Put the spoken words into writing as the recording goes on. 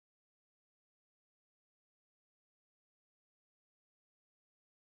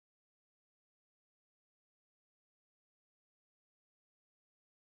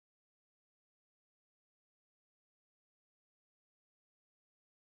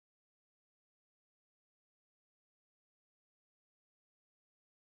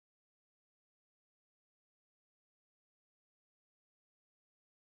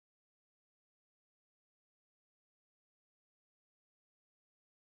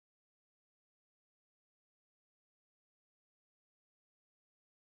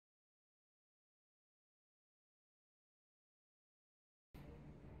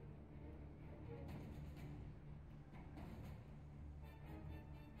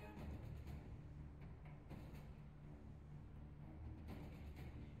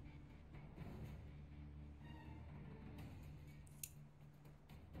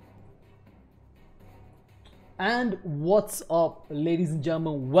And what's up, ladies and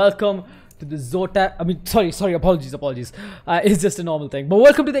gentlemen? Welcome to the sorry, apologies. It's just a normal thing. But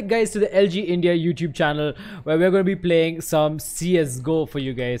welcome to guys, to the LG India YouTube channel, where we're going to be playing some CSGO for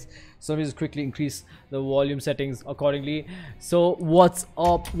you guys. So let me just quickly increase the volume settings accordingly. So what's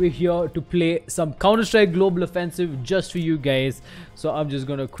up? We're here to play some Counter-Strike Global Offensive just for you guys. So I'm just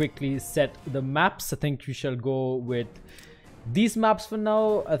going to quickly set the maps. I think we shall go with these maps for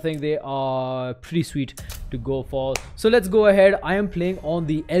now. I think they are pretty sweet to go for. So let's go ahead. I am playing on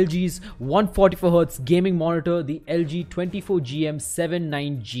the LG's 144Hz gaming monitor, the LG 24GM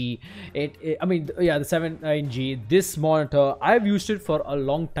 79G. The 79G. This monitor, I've used it for a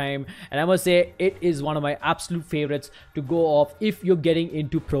long time, and I must say it is one of my absolute favorites to go off if you're getting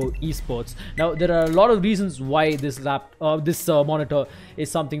into pro esports. Now there are a lot of reasons why this monitor is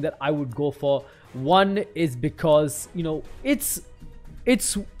something that I would go for. One is because, you know, it's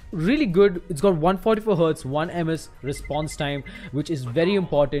really good. It's got 144Hz 1ms response time, which is very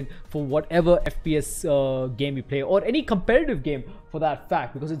important for whatever FPS game you play, or any competitive game for that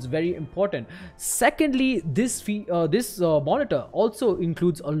fact, because it's very important. Secondly, this monitor also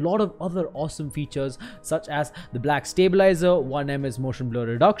includes a lot of other awesome features, such as the black stabilizer, 1ms motion blur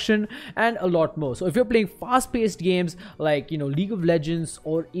reduction, and a lot more. So if you're playing fast-paced games like, you know, League of Legends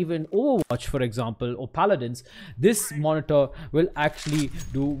or even Overwatch, for example, or Paladins, this monitor will actually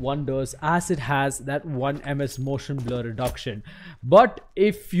do wonders, as it has that 1ms motion blur reduction. But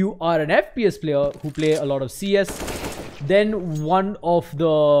if you are an FPS player who play a lot of CS, then one of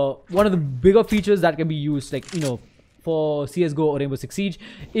the bigger features that can be used, like, you know, for CSGO or Rainbow Six Siege,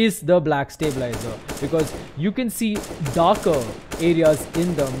 is the black stabilizer, because you can see darker areas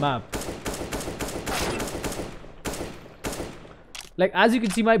in the map. Like, as you can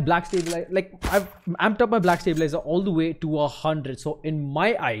see, my black stabilizer, like, I've amped up my black stabilizer all the way to 100. So in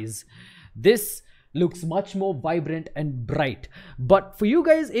my eyes, this looks much more vibrant and bright. But for you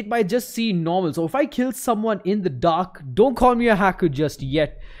guys, it might just seem normal. So if I kill someone in the dark, don't call me a hacker just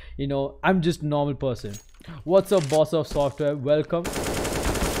yet. You know, I'm just a normal person. What's up, boss of software? Welcome.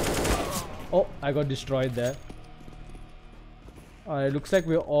 Oh, I got destroyed there. It looks like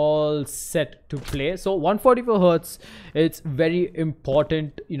we're all set to play. So 144Hz, it's very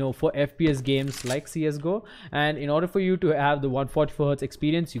important, you know, for FPS games like CSGO. And in order for you to have the 144Hz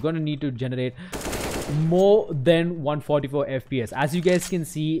experience, you're going to need to generate more than 144 FPS. As you guys can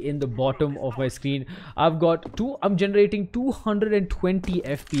see in the bottom of my screen, I'm generating 220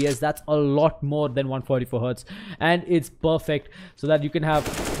 FPS. That's a lot more than 144Hz, and it's perfect so that you can have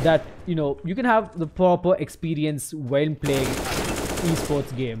that, you know, you can have the proper experience while playing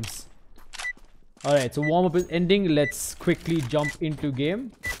esports games. Alright, so warm-up is ending. Let's quickly jump into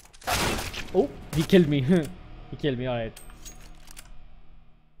game. Oh, he killed me. He killed me. Alright.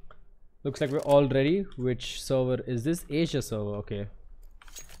 Looks like we're all ready. Which server is this? Asia server. Okay.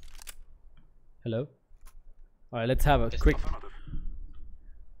 Hello. Alright, let's have a quick...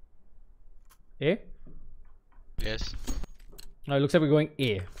 A? Yes. Alright, looks like we're going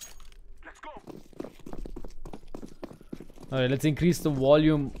A. Alright, let's increase the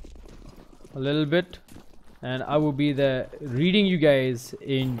volume a little bit, and I will be there reading you guys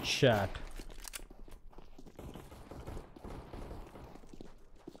in chat.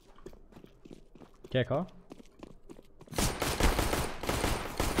 Okay, car.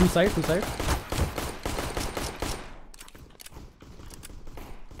 Two side.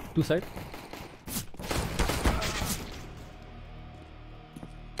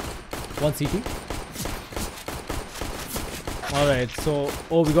 One CT. Alright, so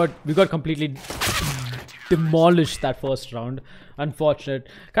we got completely demolished that first round. Unfortunate.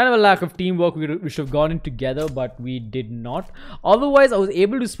 Kind of a lack of teamwork. We should have gone in together, but we did not. Otherwise, I was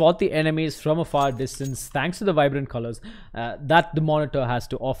able to spot the enemies from a far distance thanks to the vibrant colors that the monitor has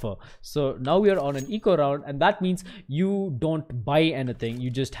to offer. So now we are on an eco round, and that means you don't buy anything. You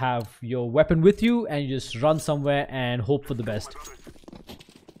just have your weapon with you, and you just run somewhere and hope for the best.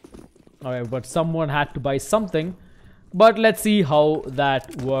 Alright, but someone had to buy something. But let's see how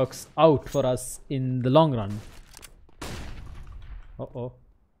that works out for us in the long run. Uh-oh.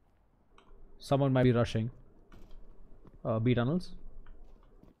 Someone might be rushing. B tunnels.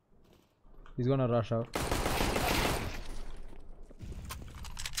 He's gonna rush out.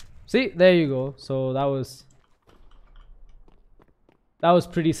 See, there you go. So that was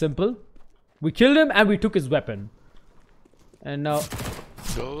pretty simple. We killed him and we took his weapon. And now...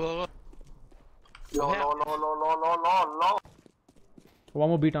 Go. Low. One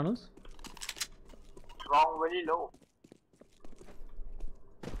more B tunnels. Wrong, very low.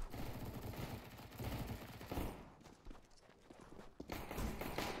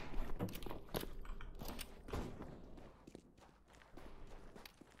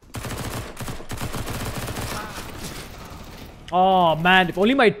 Oh man, if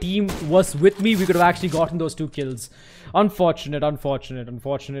only my team was with me, we could have actually gotten those 2 kills. Unfortunate, unfortunate,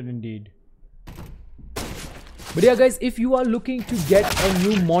 unfortunate indeed. But yeah guys, if you are looking to get a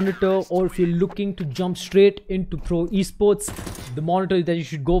new monitor, or if you're looking to jump straight into pro esports, the monitor that you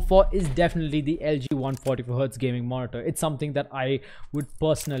should go for is definitely the LG 144Hz gaming monitor. It's something that I would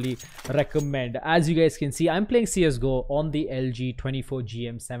personally recommend. As you guys can see, I'm playing CSGO on the LG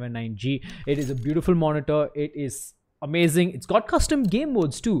 24GM79G. It is a beautiful monitor. It is amazing. It's got custom game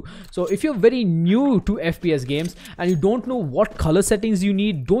modes too. So if you're very new to FPS games and you don't know what color settings you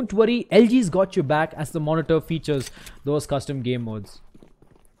need, don't worry, LG's got your back, as the monitor features those custom game modes.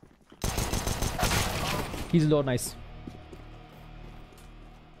 He's low, nice.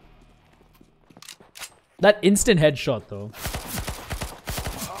 That instant headshot though.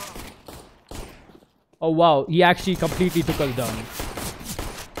 Oh wow, he actually completely took us down.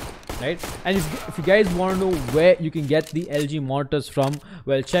 Right? And if you guys want to know where you can get the LG monitors from,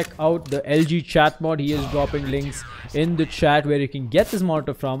 well, check out the LG chat mod. He is dropping links in the chat where you can get this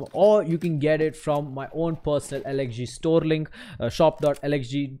monitor from, or you can get it from my own personal LXG store link,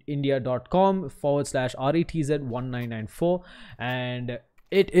 shop.lxgindia.com/RETZ1994, and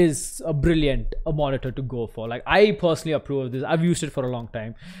it is a brilliant monitor to go for. Like, I personally approve of this. I've used it for a long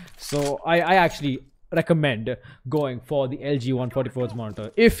time, so I actually recommend going for the LG 144Hz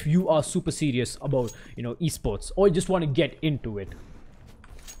monitor if you are super serious about, you know, esports, or you just want to get into it.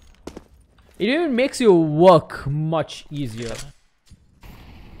 It even makes your work much easier.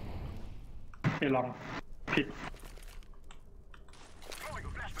 Long. Pick.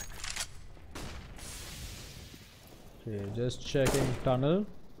 Okay, just checking tunnel.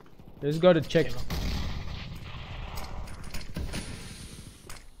 Just got to check.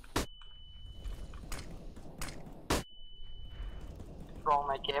 Wrong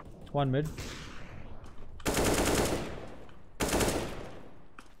my cap. One mid.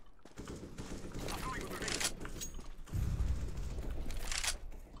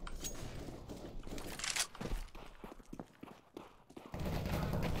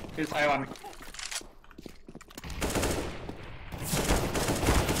 Here's high one.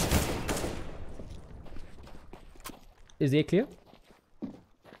 Is A clear?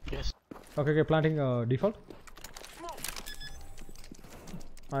 Yes. Okay, okay, planting default.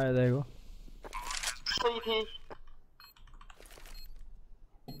 Alright, there you go. CT.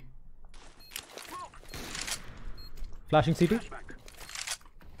 Flashing CT.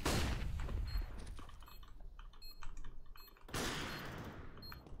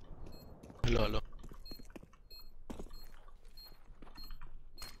 Hello, hello.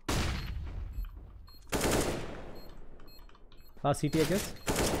 Last CT, I guess.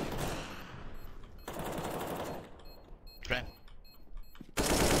 Try.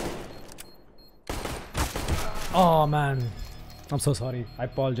 Oh man, I'm so sorry. I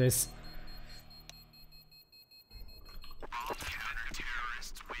apologize.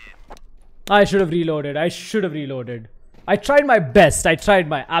 I should have reloaded. I should have reloaded. I tried my best. I tried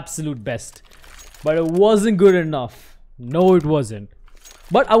my absolute best. But it wasn't good enough. No, it wasn't.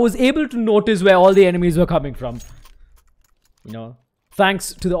 But I was able to notice where all the enemies were coming from. You know,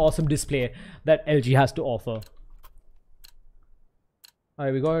 thanks to the awesome display that LG has to offer.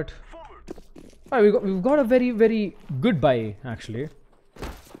 Alright, we got it. Alright, we've got a very, very good buy, actually.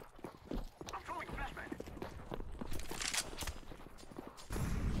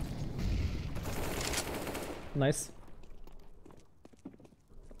 Nice.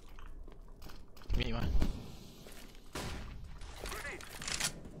 Me, man.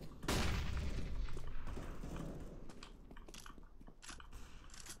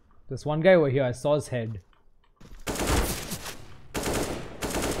 There's one guy over here. I saw his head.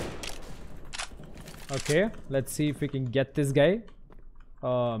 Okay, let's see if we can get this guy.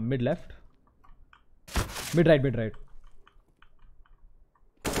 Mid left. Mid right, mid right.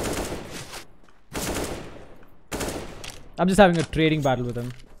 I'm just having a trading battle with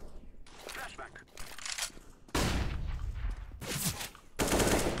him.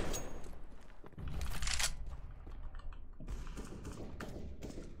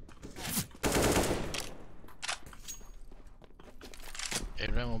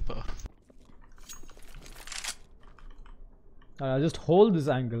 I'll just hold this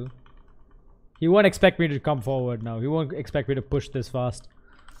angle. He won't expect me to come forward now. He won't expect me to push this fast.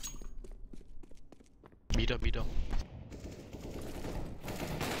 Beat up, beat up.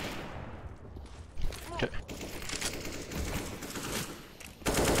 Okay.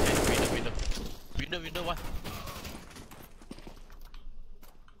 Window, one.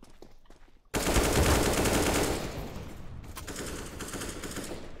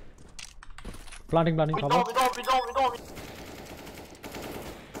 Planting, cover. We don't.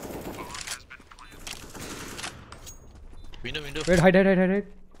 Window, window. Wait, hide.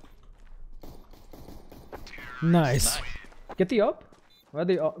 Nice. Nice. Get the op. Where's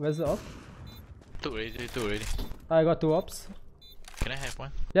the op? Two already. I got 2 ops. Can I have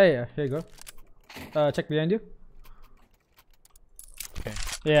one? Yeah. Here you go. Check behind you. Okay.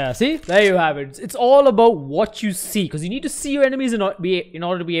 Yeah, see? There you have it. It's all about what you see. Because you need to see your enemies in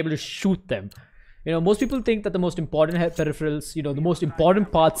order to be able to shoot them. You know, most people think that the most important peripherals, you know, the most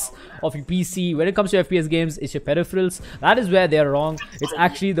important parts of your PC when it comes to FPS games is your peripherals. That is where they're wrong. It's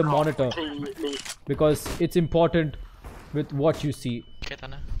actually the monitor. Because it's important with what you see. Okay,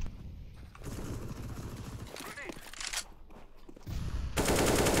 Tana.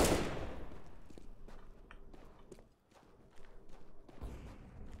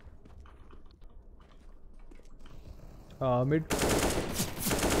 Mid.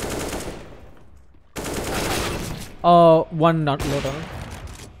 One not low down.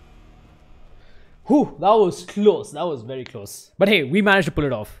 Whew, that was close. That was very close. But hey, we managed to pull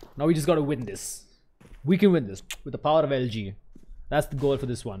it off. Now we just gotta win this. We can win this with the power of LG. That's the goal for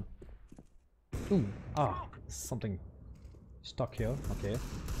this one. Ooh, something stuck here. Okay.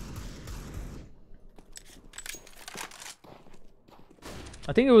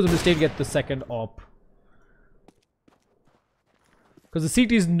 I think it was a mistake to get the second op. Because the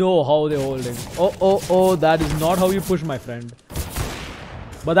CTs know how they're holding. Oh, that is not how you push, my friend.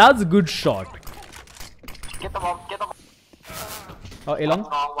 But that's a good shot. Get them off, get them off. Oh, Elon? One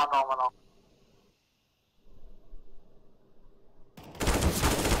wrong.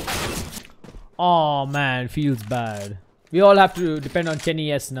 Oh man, feels bad. We all have to depend on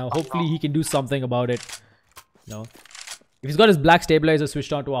Kenny S now. Hopefully he can do something about it. No. If he's got his black stabilizer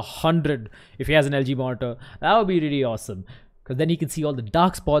switched on to 100, if he has an LG monitor, that would be really awesome. Because then he can see all the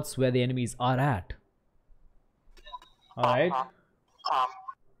dark spots where the enemies are at. Alright.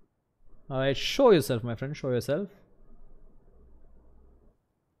 Alright, show yourself, my friend. Show yourself.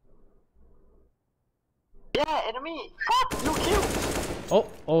 Yeah, enemy. Fuck, you killed. Oh,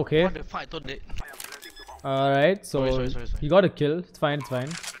 okay. What the fight? Thought they... Alright, so Sorry. he got a kill. It's fine, it's fine.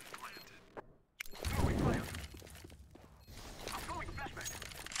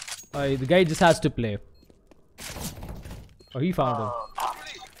 The guy just has to play. Oh, he found him.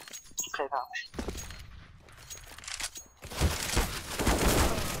 Play now.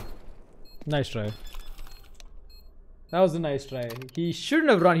 Nice try. That was a nice try. He shouldn't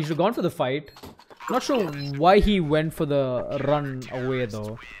have run. He should have gone for the fight. Not sure why he went for the run away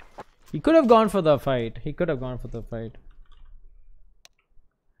though. He could have gone for the fight.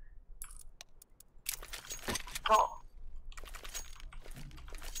 Go.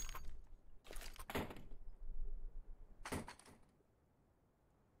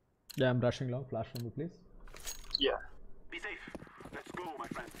 Yeah, I'm rushing long. Flash for me, please. Yeah. Be safe. Let's go, my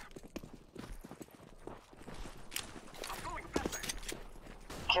friends. I'm throwing a flashbang.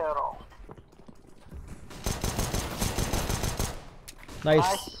 Carol. Nice.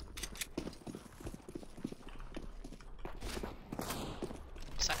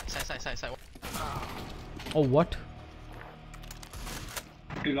 Side. Oh, what?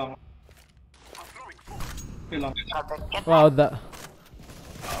 Too long. I'm throwing smoke. Too long. Wow, that.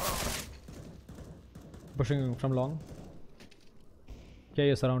 Pushing from long. Okay,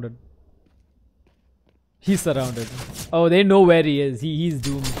 you're surrounded. He's surrounded. Oh, they know where he is. He's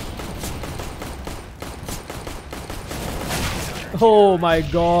doomed. Oh my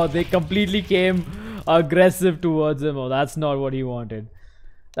god, they completely came aggressive towards him. Oh, that's not what he wanted.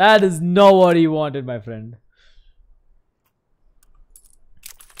 That is not what he wanted, my friend.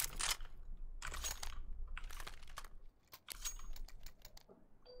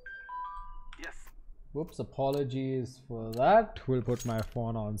 Yes. Whoops, apologies for that. We'll put my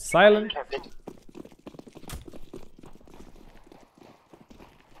phone on silent.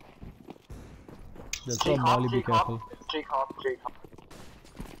 Just so Molly, be careful. Three hop.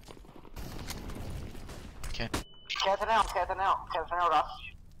 Okay. Cancel now, rush.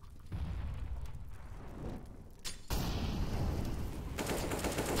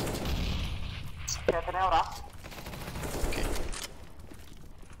 Cancel now, rush. Okay.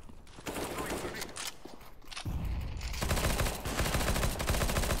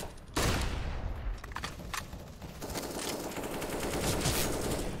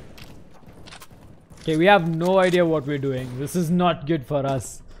 Okay, we have no idea what we're doing. This is not good for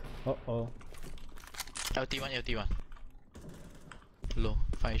us. Uh-oh. LT1. Low,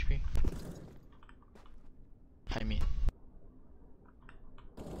 5 HP. High mid.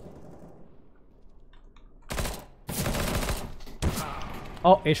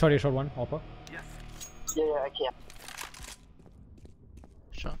 Oh, A shot one. Hopper. Yes. Yeah, I can't.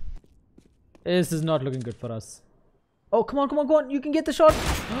 Shot. This is not looking good for us. Oh, come on, come on, go on. You can get the shot.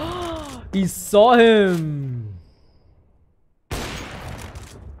 He saw him.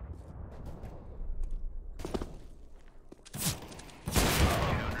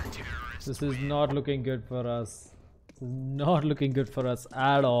 This is not looking good for us. This is not looking good for us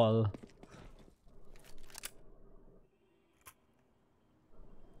at all.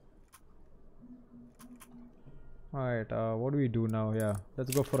 Alright, what do we do now? Yeah,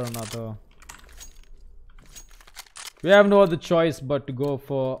 let's go for another. We have no other choice but to go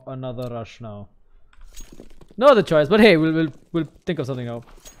for another rush now. No other choice, but hey, we'll think of something now.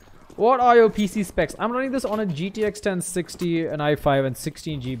 What are your PC specs? I'm running this on a GTX 1060, an i5, and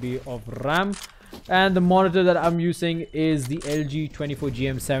 16 GB of RAM. And the monitor that I'm using is the LG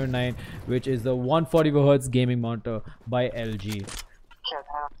 24GM79, which is the 144Hz gaming monitor by LG.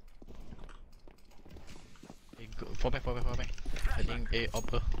 Fall back. I think A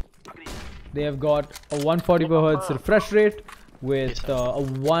upper. They have got a 144Hz refresh rate with a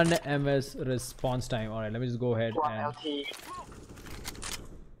 1 ms response time. Alright, let me just go ahead One and... LT.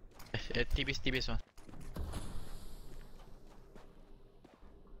 TBS one.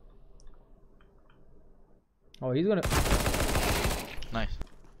 Oh, he's gonna... Nice.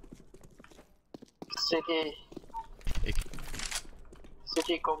 City.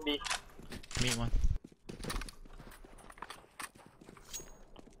 City combi. Me one.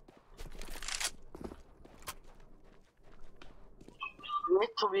 Mid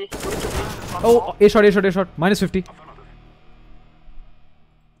to be. Oh, A shot. Minus 50.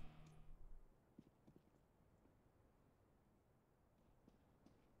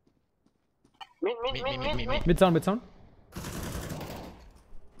 Mid. Mid sound.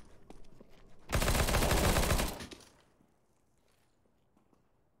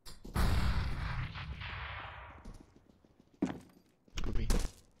 Could be.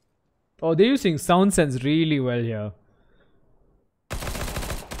 Oh, they're using sound sense really well here.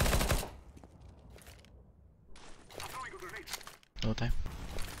 No time.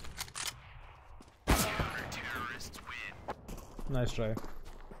 Nice try.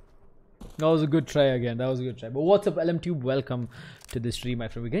 That was a good try again. But what's up, LMTube? Welcome to the stream, my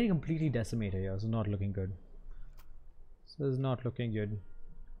friend. We're getting completely decimated here. This is not looking good.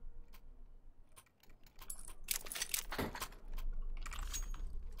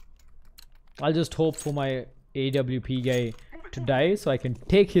 I'll just hope for my AWP guy to die so I can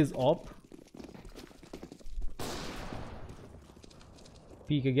take his op.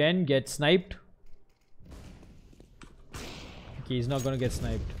 Peek again, get sniped. Okay, he's not gonna get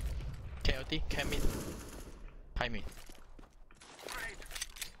sniped. KLT, can mid. High mid.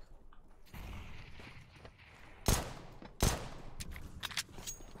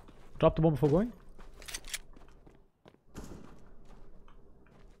 Drop the bomb before going.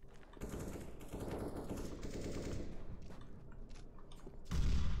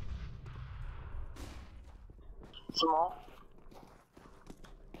 Small.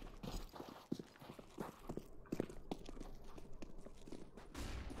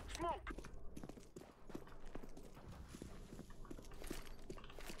 Smoke!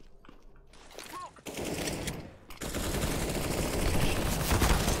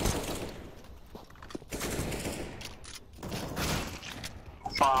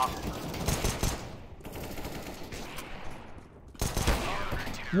 Fuck.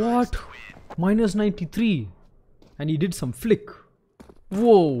 What? Minus 93. And he did some flick.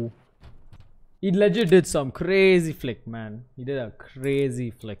 Whoa. He legit did some crazy flick, man. He did a crazy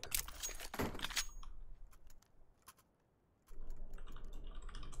flick.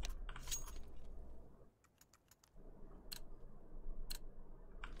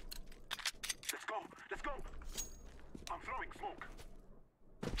 Let's go! I'm throwing smoke.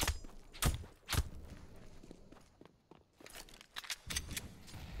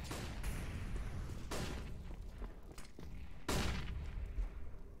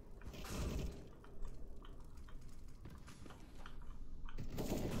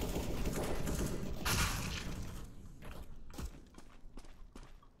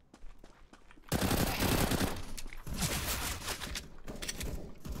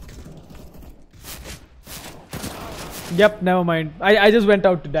 Yep, never mind. I just went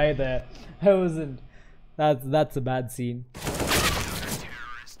out to die there. I wasn't. That's a bad scene.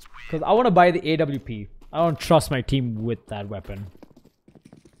 Because I want to buy the AWP. I don't trust my team with that weapon.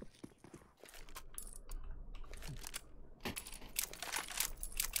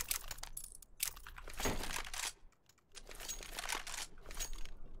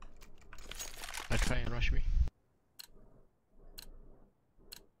 I try and rush me.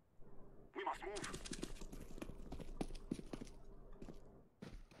 We must move.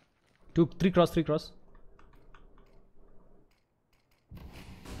 3 cross.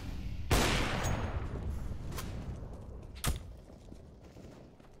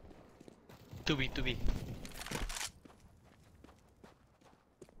 2B, 2B.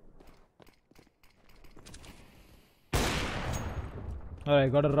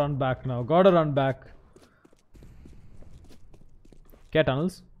 Alright, gotta run back now. Gotta run back. Get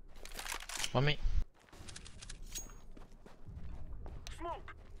tunnels. 1 mid.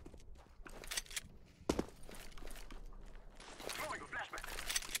 Smoke. Throwing a flashback.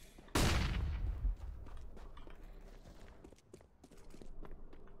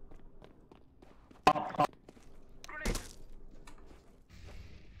 Grenade.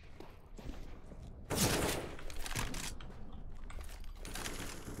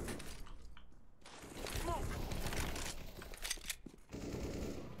 Smoke.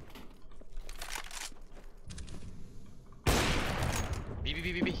 B, B,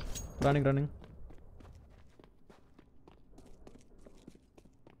 B, B, B. Running, running.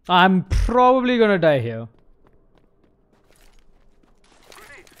 I'm probably gonna die here.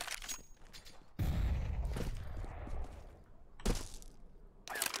 Grenade.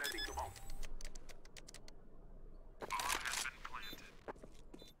 I am planting the bomb. Bomb has been planted.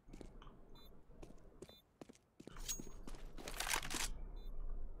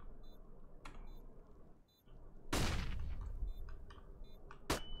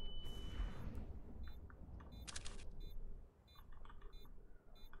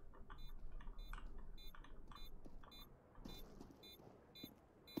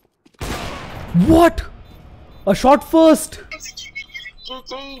 What? A shot first!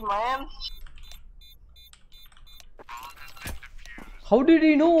 GG, man. How did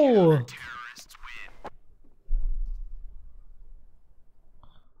he know? Terrorists win.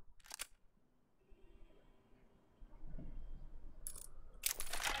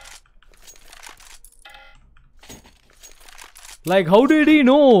 Like, how did he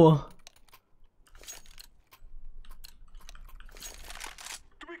know?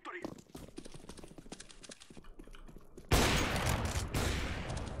 To victory.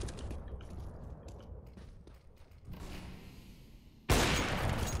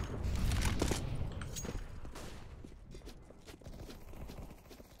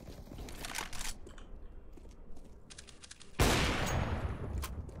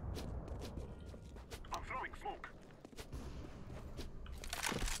 I'm throwing smoke.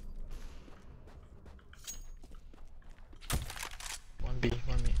 1B,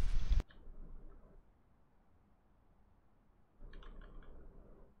 1 mid.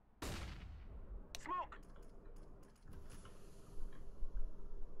 Smoke.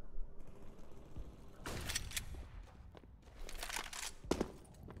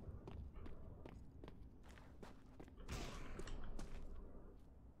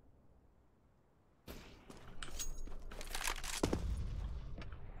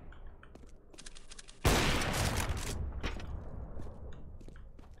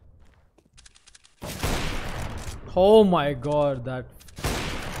 Oh my god,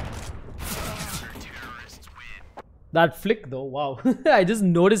 that flick though, wow. I just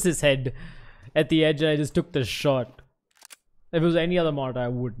noticed his head at the edge and I just took the shot. If it was any other monitor, I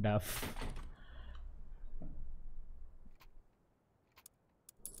wouldn't have.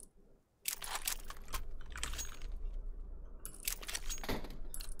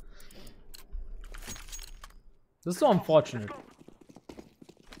 This is so unfortunate. Let's go.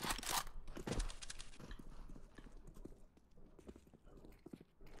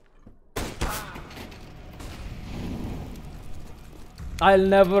 I'll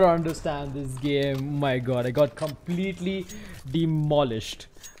never understand this game. My god, I got completely demolished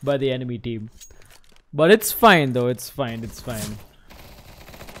by the enemy team. But it's fine though, it's fine, it's fine.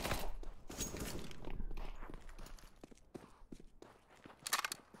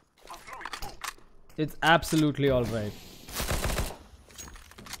 I'm throwing smoke. It's absolutely alright.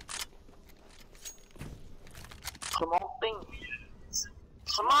 Smoking.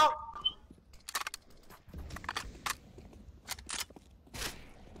 Smoke.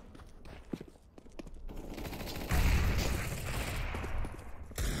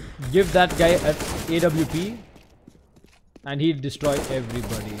 Give that guy a AWP and he'll destroy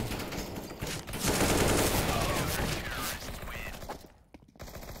everybody.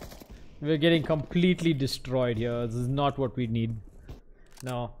 We're getting completely destroyed here. This is not what we need.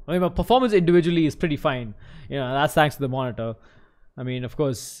 No. I mean, my performance individually is pretty fine. You know, that's thanks to the monitor. I mean, of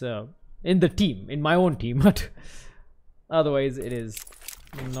course, in the team, in my own team, but otherwise it is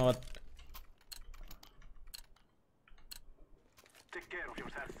not. Take care of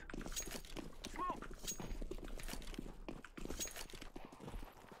yourself. Smoke.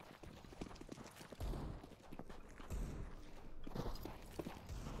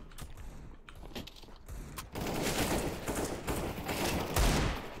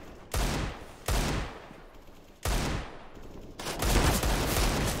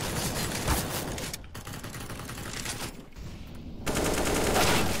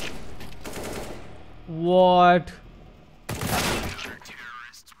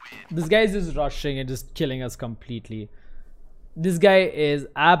 This guy is just rushing and just killing us completely. This guy is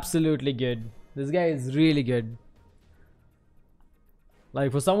absolutely good. This guy is really good.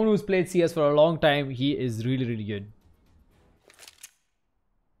 Like, for someone who's played CS for a long time, he is really, really good.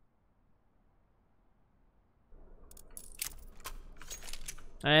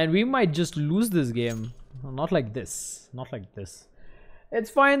 And we might just lose this game. Not like this. Not like this. It's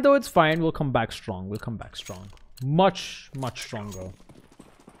fine though, it's fine. We'll come back strong. We'll come back strong. Much, much stronger.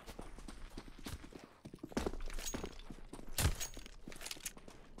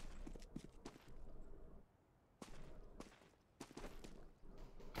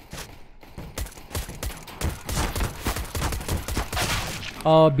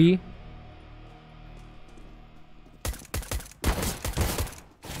 B.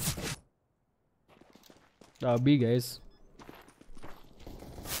 B, guys.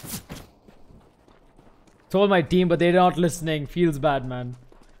 Told my team, but they're not listening. Feels bad, man.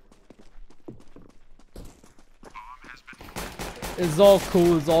 It's all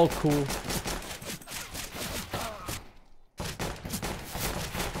cool. It's all cool.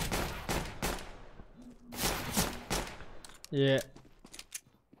 Yeah.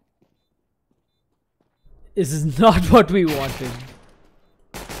 This is not what we wanted.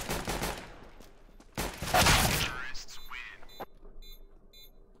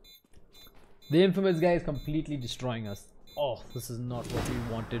 The infamous guy is completely destroying us. Oh, this is not what we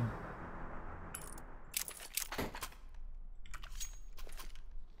wanted.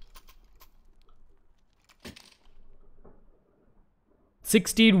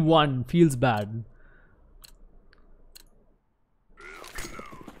 (16-1) feels bad.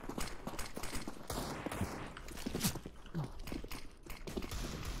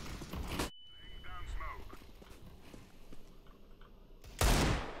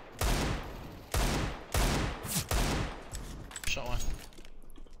 Shot one.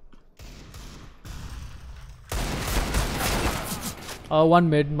 One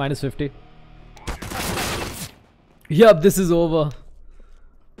mid, -50. Yup, this is over.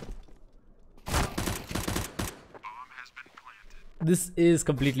 This is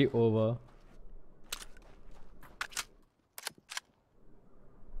completely over.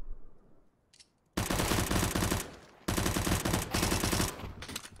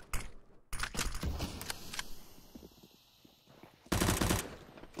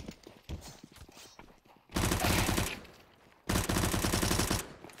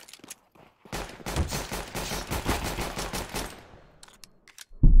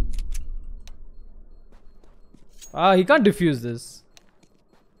 He can't defuse this.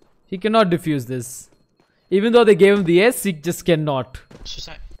 He cannot defuse this. Even though they gave him the S, he just cannot.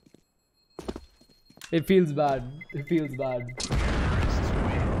 Suicide. It feels bad. It feels bad.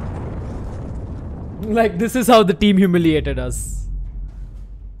 Like, this is how the team humiliated us.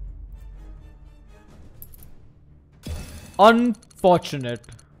 Unfortunate.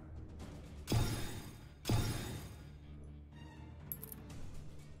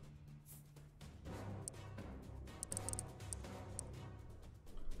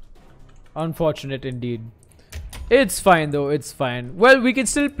 Unfortunate indeed. It's fine though, it's fine. Well, we can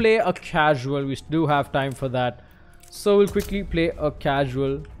still play a casual. We do have time for that. So we'll quickly play a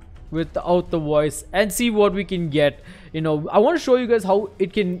casual without the voice and see what we can get. You know, I want to show you guys how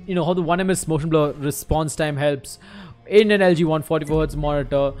it can, you know, how the 1ms motion blur response time helps in an LG 144Hz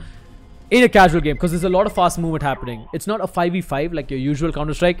monitor in a casual game, because there's a lot of fast movement happening. It's not a 5v5 like your usual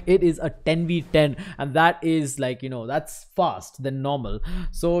Counter-Strike. It is a 10v10, and that is like, you know, that's fast than normal.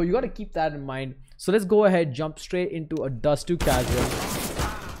 So you got to keep that in mind. So let's go ahead, jump straight into a Dust 2 casual.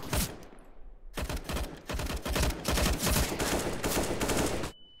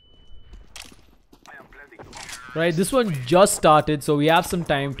 Right, this one just started, so we have some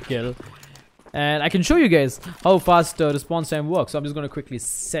time to kill. And I can show you guys how fast response time works. So I'm just going to quickly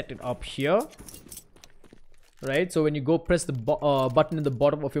set it up here. Right, so when you go press the button in the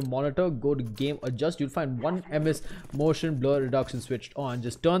bottom of your monitor, go to game adjust, you'll find 1ms motion blur reduction switched on.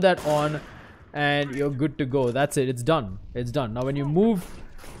 Just turn that on and you're good to go. That's it, it's done. It's done. Now when you move,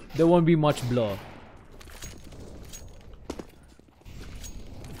 there won't be much blur.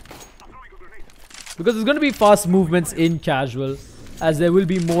 Because there's going to be fast movements in casual, as there will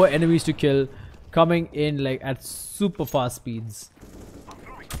be more enemies to kill coming in like at super fast speeds.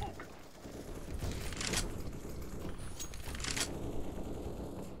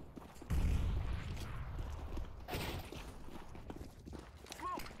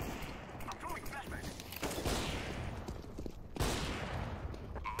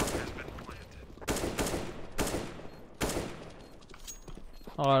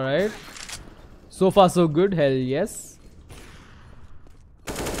 Alright. So far so good, hell yes.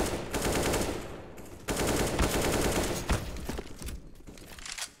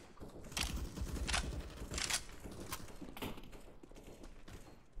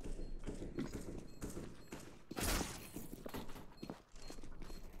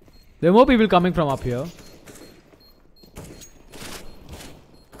 There are more people coming from up here.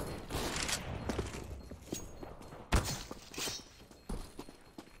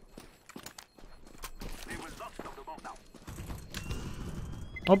 They will not stop the bomb now.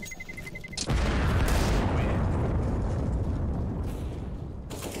 Oh.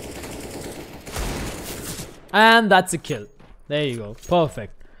 And that's a kill. There you go.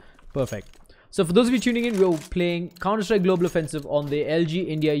 Perfect. Perfect. So for those of you tuning in, we're playing Counter-Strike Global Offensive on the LG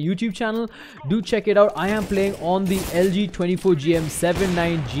India YouTube channel. Do check it out. I am playing on the LG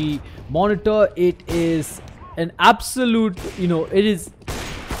 24GM79G monitor. It is an absolute, you know, it is...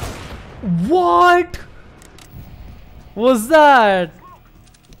 What was that?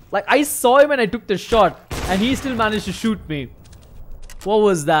 Like, I saw him and I took the shot and he still managed to shoot me. What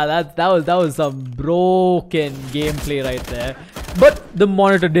was that? That was some broken gameplay right there. But the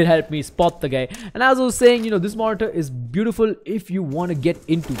monitor did help me spot the guy. And as I was saying, you know, this monitor is beautiful if you want to get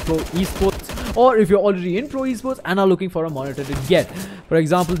into pro esports, or if you're already in pro esports and are looking for a monitor to get. For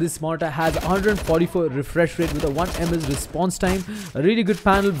example, this monitor has 144 refresh rate with a 1 ms response time, a really good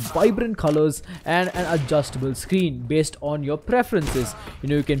panel, vibrant colors, and an adjustable screen based on your preferences. You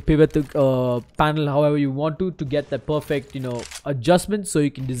know, you can pivot the panel however you want to get that perfect, you know, adjustment, so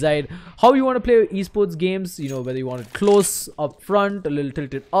you can decide how you want to play esports games. You know, whether you want it close, up front, a little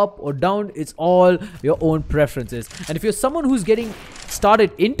tilted up or down, it's all your own preferences. And if you're someone who's getting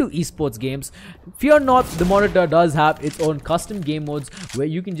started into esports games, fear not, the monitor does have its own custom game modes where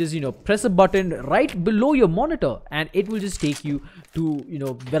you can just, you know, press a button right below your monitor and it will just take you to, you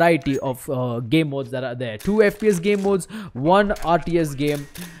know, variety of game modes that are there. 2 FPS game modes, 1 RTS game,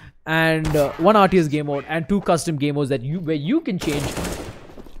 and 1 RTS game mode, and 2 custom game modes that where you can change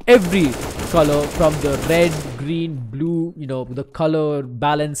every color from the red, green, blue, you know, the color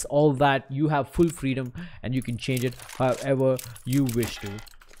balance, all that. You have full freedom and you can change it however you wish to.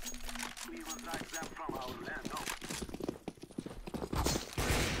 We will drive them from our land now.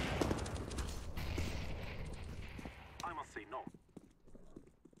 I must say no.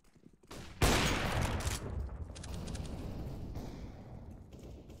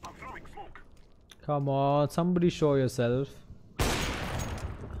 I'm throwing smoke. Come on, somebody show yourself.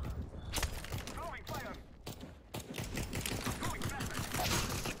 Throwing fire. I'm throwing flashbang.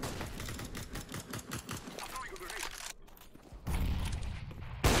 I'm throwing a grenade.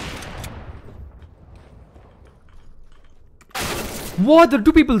 What? There are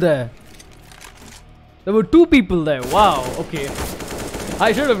 2 people there. There were 2 people there. Wow. Okay.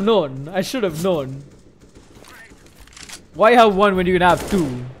 I should have known. I should have known. Why have 1 when you can have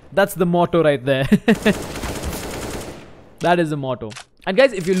 2? That's the motto right there. That is the motto. And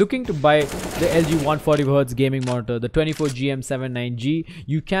guys, if you're looking to buy the LG 140Hz gaming monitor, the 24GM79G,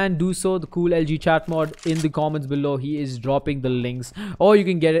 you can do so. The cool LG chat mod in the comments below. He is dropping the links, or you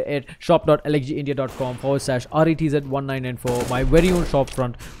can get it at shop.lgindia.com/RETZ1994, my very own shop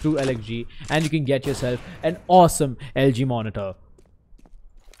front through LXG, and you can get yourself an awesome LG monitor.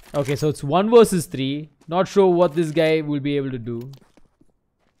 Okay, so it's 1 versus 3. Not sure what this guy will be able to do.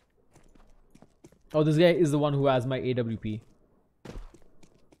 Oh, this guy is the one who has my AWP.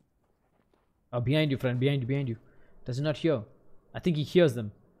 Oh, behind you, friend. Behind you. Does he not hear? I think he hears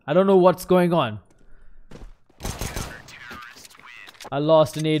them. I don't know what's going on. I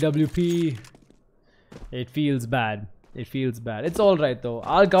lost an AWP. It feels bad. It feels bad. It's alright though.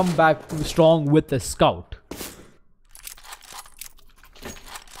 I'll come back strong with the scout.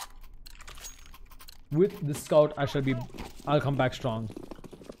 With the scout, I'll come back strong.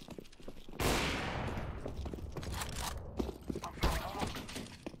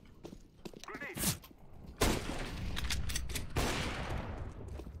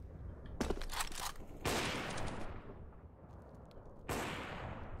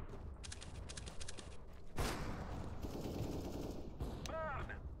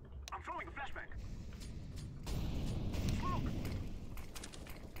 I'm throwing a flashbang. Smoke.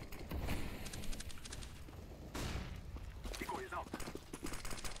 Eco is out.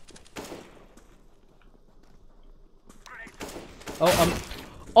 Grenade.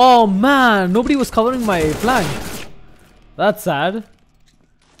 Oh man, nobody was covering my flank. That's sad.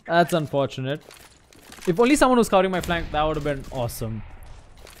 That's unfortunate. If only someone was covering my flank, that would have been awesome.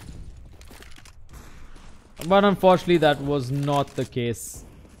 But unfortunately, that was not the case.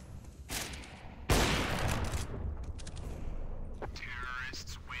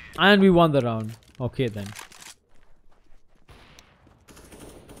 And we won the round. Okay then.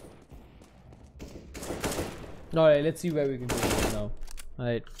 Alright, let's see where we can go now.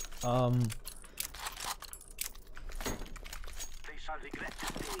 Alright. They shall regret.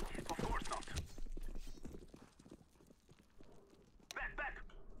 Of course not. Back.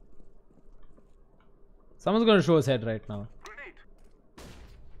 Someone's gonna show his head right now. Grenade.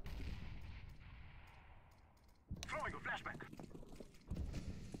 Throwing a flashbang.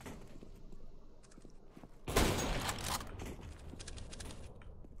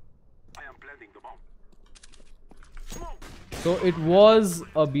 I am planting the bomb. Smoke. So it was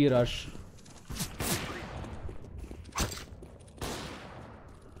a B rush.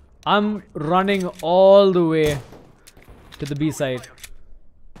 I'm running all the way to the B side.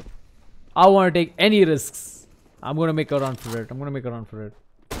 I want to take any risks. I'm gonna make a run for it. I'm gonna make a run for it.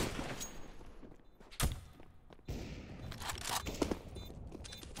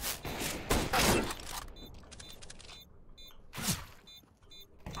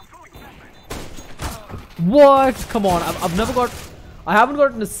 I'm throwing a flashbang. What? Come on. I haven't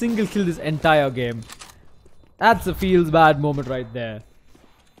gotten a single kill this entire game. That's a feels bad moment right there.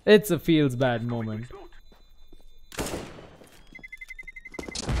 It's a feels bad moment. Explode.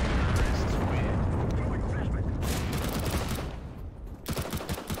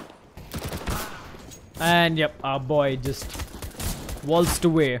 And yep, our boy just waltzed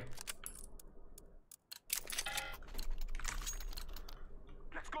away.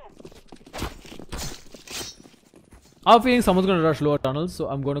 Let's go. I have a feeling someone's gonna rush lower tunnels, so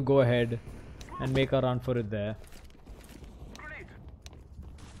I'm gonna go ahead and make a run for it there. Grenade.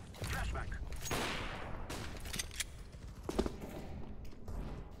 Flashbang.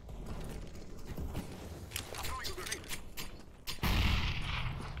 I'm throwing a grenade.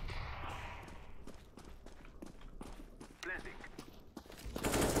 Planting.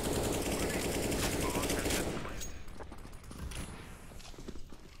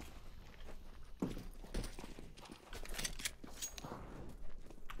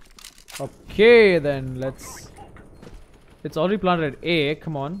 Okay, then let's. It's already planted at A.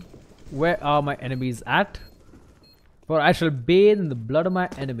 Come on. Where are my enemies at? For I shall bathe in the blood of my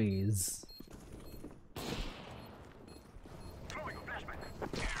enemies. Throwing a flashbang.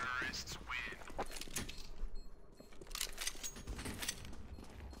 Terrorists win.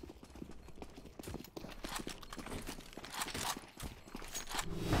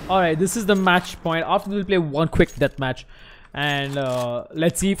 Alright, this is the match point. After we'll play one quick death match. And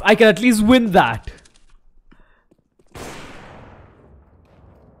let's see if I can at least win that.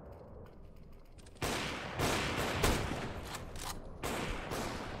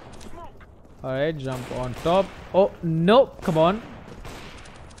 Alright, jump on top. Oh, no. Come on.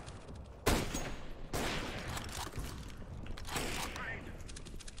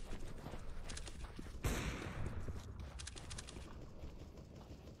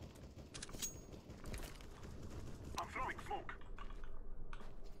 I'm throwing smoke.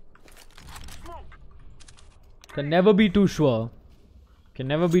 Smoke. Can never be too sure. Can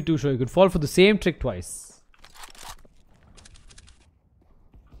never be too sure. You could fall for the same trick twice.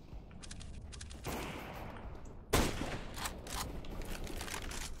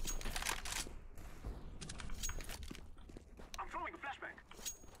 I'm throwing a flashbang.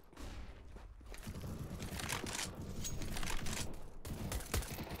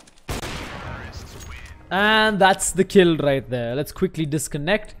 And that's the kill right there. Let's quickly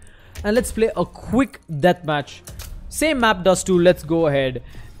disconnect. And let's play a quick deathmatch. Same map does too. Let's go ahead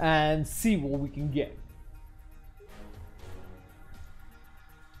and see what we can get.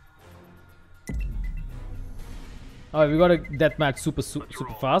 Alright, we got a deathmatch super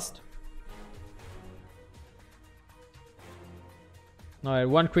fast. Alright,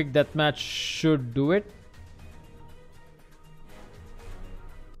 one quick deathmatch should do it.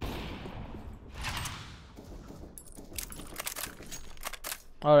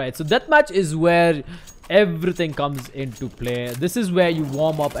 Alright, so deathmatch is where everything comes into play. This is where you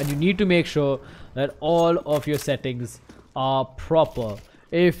warm up and you need to make sure that all of your settings are proper.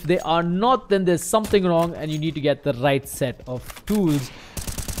 If they are not, then there's something wrong and you need to get the right set of tools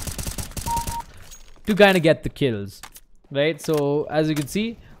to kind of get the kills. Right, so as you can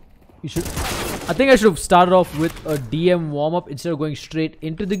see, you should. I think I should have started off with a DM warm-up instead of going straight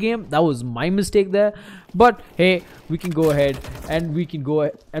into the game. That was my mistake there. But hey, we can go ahead and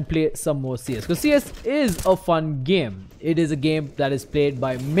play some more CS. Because CS is a fun game. It is a game that is played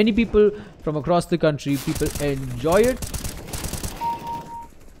by many people from across the country. People enjoy it.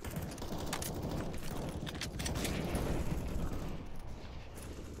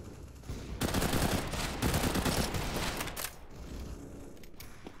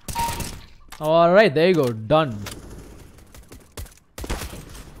 Alright, there you go. Done.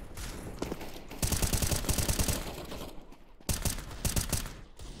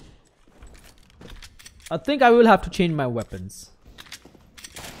 I think I will have to change my weapons.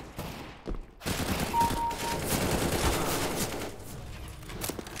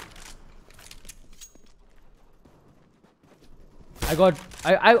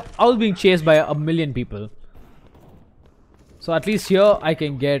 I was being chased by a million people. So at least here I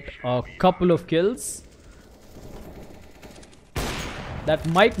can get a couple of kills. That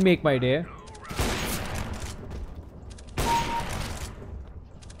might make my day.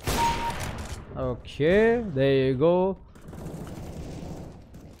 Okay, there you go.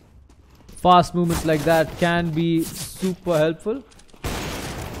 Fast movements like that can be super helpful.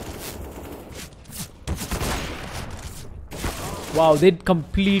 Wow, they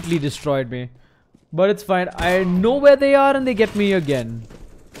completely destroyed me. But it's fine. I know where they are and they get me again.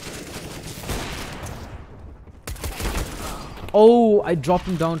 Oh, I dropped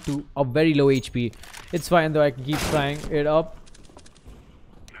him down to a very low HP. It's fine though, I can keep trying it up.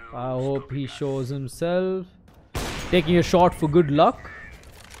 I hope he shows himself. Taking a shot for good luck.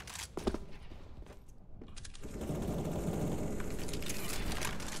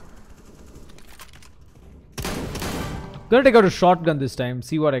 Gonna take out a shotgun this time,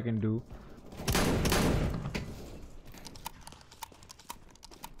 see what I can do.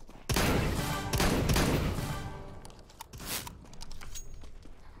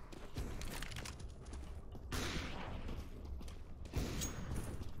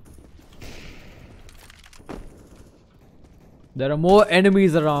 There are more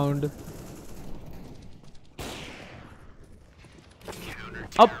enemies around.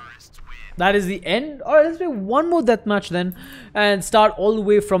 Up. That is the end. Alright, let's play one more deathmatch then and start all the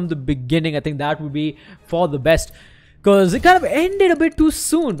way from the beginning. I think that would be for the best, because it kind of ended a bit too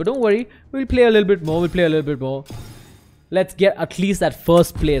soon. But don't worry, we'll play a little bit more. Let's get at least that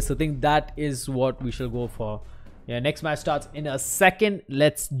first place. I think that is what we shall go for. Yeah, next match starts in a second.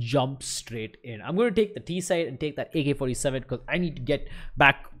 Let's jump straight in. I'm going to take the T side and take that AK-47 because I need to get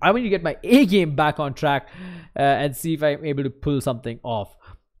back. I need to get my A game back on track and see if I'm able to pull something off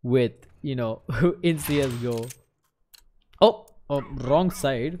with, you know, in CSGO. Oh, wrong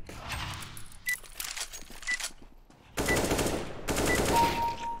side.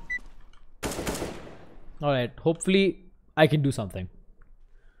 Alright, hopefully I can do something.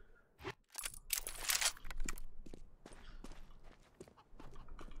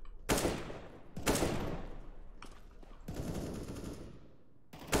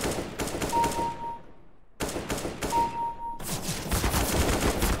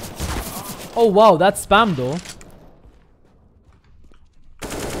 Oh wow, that's spam though.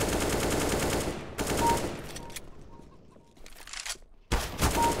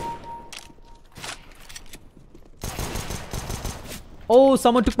 Oh,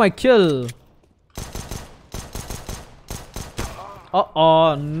 someone took my kill.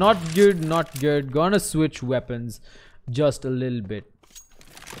 Uh-oh, not good, not good. Gonna switch weapons just a little bit.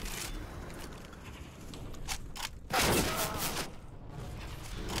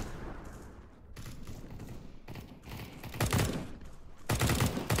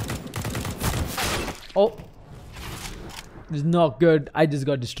 Oh, this is not good. I just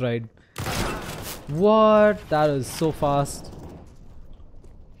got destroyed. What? That was so fast.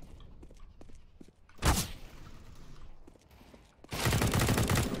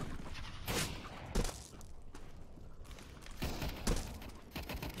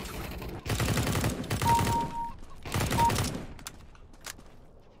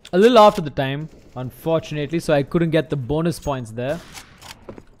 A little after the time, unfortunately, so I couldn't get the bonus points there.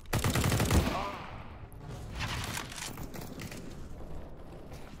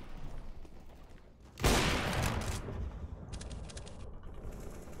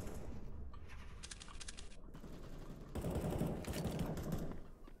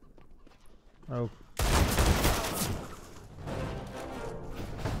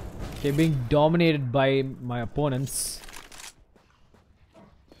 Okay, being dominated by my opponents.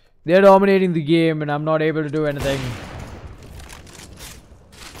 They're dominating the game and I'm not able to do anything.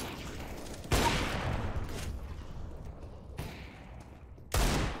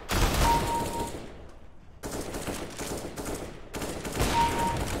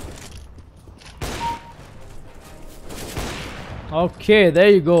 Okay,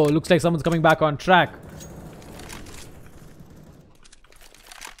 there you go. Looks like someone's coming back on track.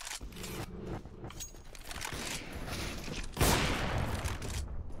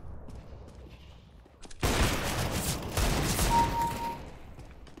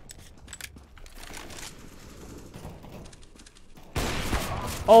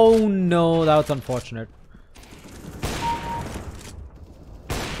 Oh no, that was unfortunate.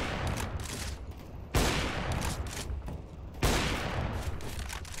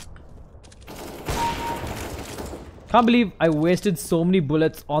 Can't believe I wasted so many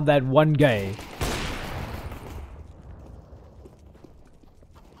bullets on that one guy.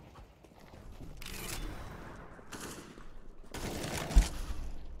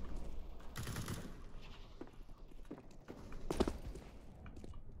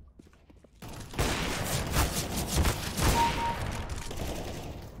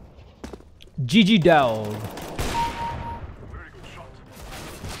 GG dog. Very good shot.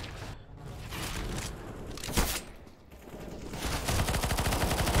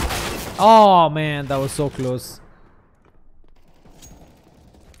 Oh man, that was so close.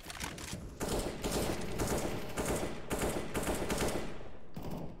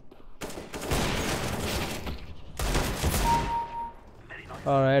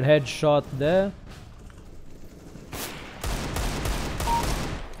 Alright, headshot there.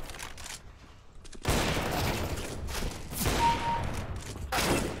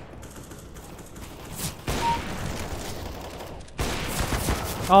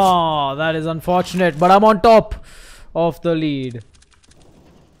 Oh, that is unfortunate, but I'm on top of the lead.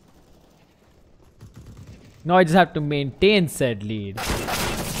 Now I just have to maintain said lead.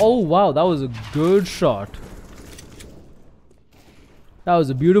 Oh wow, that was a good shot. That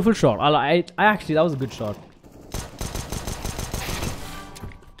was a beautiful shot. I actually, that was a good shot.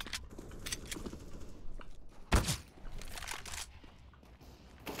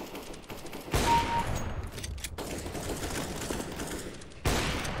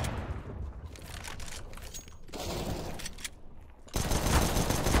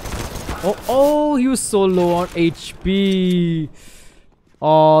 Oh, he was so low on HP.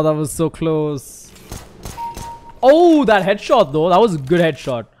 Oh, that was so close. Oh, that headshot though. That was a good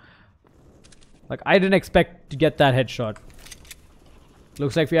headshot. Like, I didn't expect to get that headshot.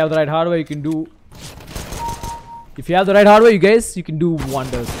 Looks like if you have the right hardware, you can do... If you have the right hardware, you guys, you can do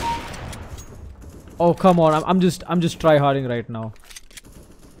wonders. Oh, come on. I'm just try-harding right now.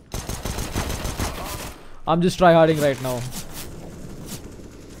 I'm just try-harding right now.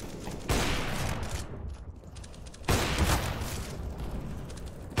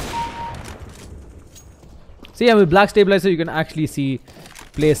 See, yeah, with black stabilizer, you can actually see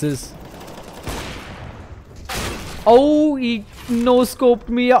places. Oh, he no-scoped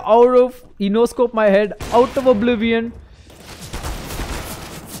me out of... He no-scoped my head out of oblivion.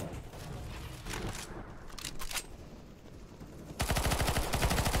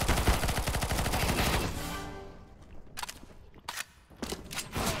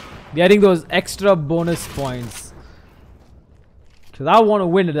 Getting those extra bonus points. Because I want to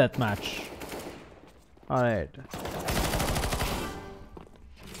win that match. Alright.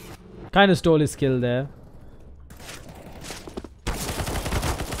 Kind of stole his kill there.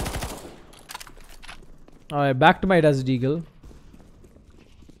 Alright, back to my Desert Eagle.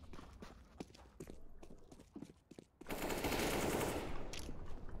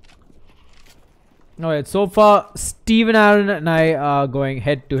 Alright, so far Steven Aaron and I are going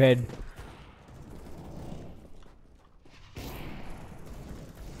head to head.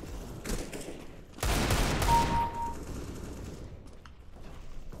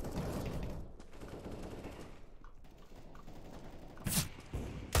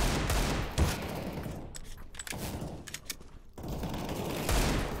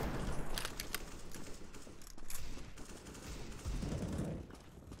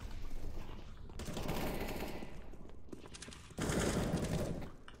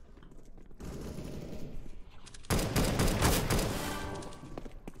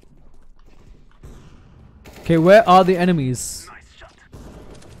 Okay, where are the enemies? Nice shot.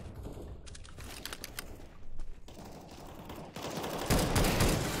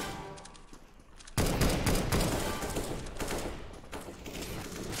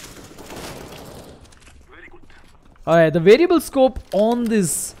 Very good. Alright, the variable scope on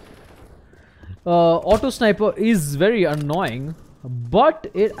this auto sniper is very annoying,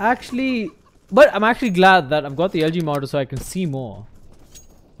 but it actually... But I'm actually glad that I've got the LG monitor so I can see more.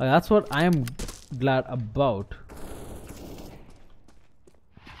 That's what I am glad about.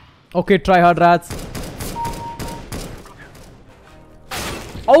 Okay, try hard, Ratz.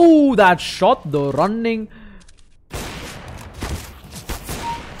 Oh, that shot though, running.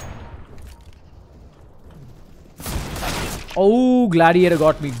 Oh, Gladiator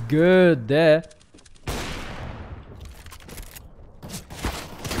got me good there.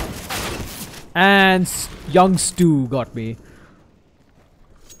 And young Stu got me.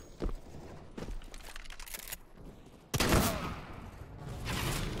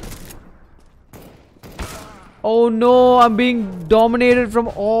 Oh no, I'm being dominated from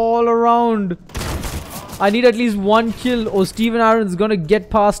all around. I need at least one kill or Steven Aaron's gonna get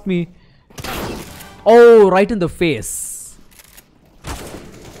past me. Oh, right in the face.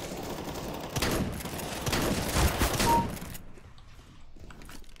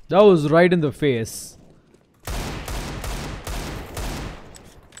 That was right in the face.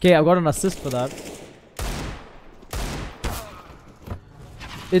 Okay, I got an assist for that.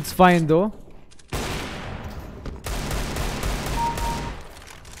 It's fine though.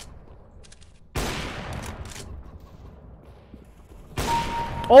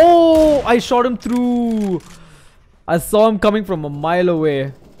 Oh, I shot him through. I saw him coming from a mile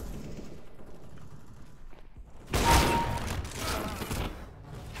away.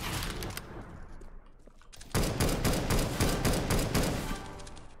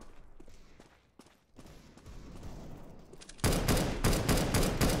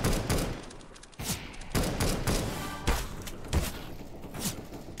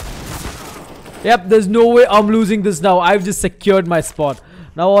 Yep, there's no way I'm losing this now. I've just secured my spot.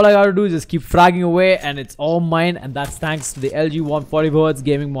 Now all I gotta do is just keep fragging away and it's all mine, and that's thanks to the LG 140Hz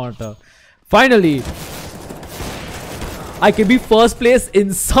gaming monitor. Finally, I can be first place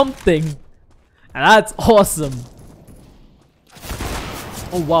in something, and that's awesome.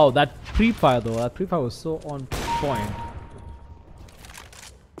 Oh wow, that pre-fire though, that pre-fire was so on point.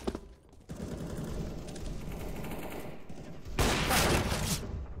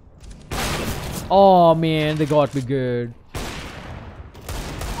 Oh man, they got me good.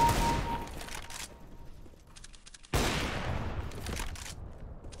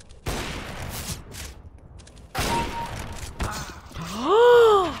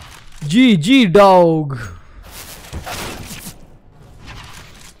 GG dog.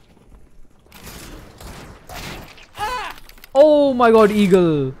 Oh my god,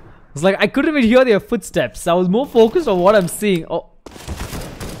 eagle. It's like I couldn't even hear their footsteps. I was more focused on what I'm seeing. Oh.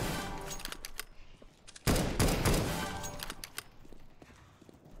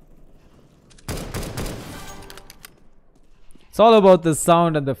 It's all about the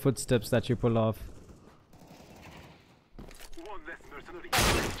sound and the footsteps that you pull off.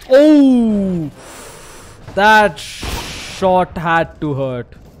 Oh, that shot had to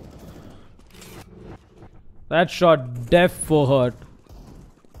hurt. That shot def for hurt.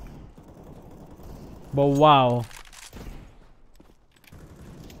 But wow.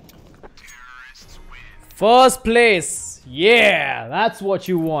 First place. Yeah, that's what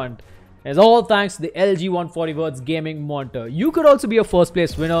you want. It's all thanks to the LG 140Hz gaming monitor. You could also be a first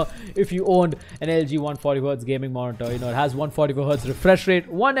place winner if you owned an LG 140Hz gaming monitor. You know, it has 144Hz refresh rate,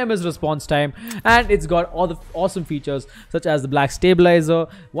 1 ms response time, and it's got all the awesome features such as the black stabilizer,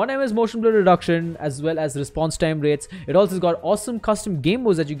 1 ms motion blur reduction, as well as response time rates. It also has got awesome custom game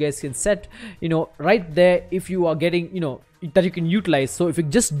modes that you guys can set, you know, right there if you are getting, you know, that you can utilize. So if you're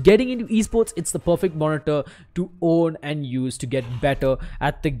just getting into esports, it's the perfect monitor to own and use to get better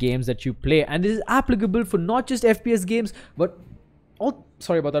at the games that you play. And this is applicable for not just FPS games, but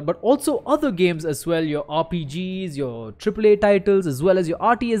but also other games as well, your RPGs, your AAA titles, as well as your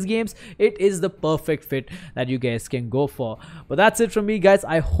RTS games. It is the perfect fit that you guys can go for. But that's it from me, guys.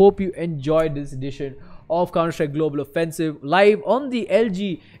 I hope you enjoyed this edition of Counter-Strike Global Offensive live on the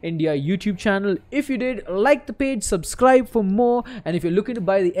LG India YouTube channel. If you did, like the page, subscribe for more, and if you're looking to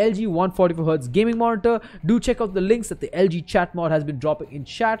buy the LG 144Hz gaming monitor, do check out the links that the LG chat mod has been dropping in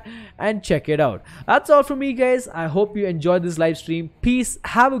chat and check it out. That's all from me, guys. I hope you enjoyed this live stream. Peace,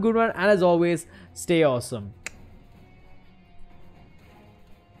 have a good one, and as always, stay awesome.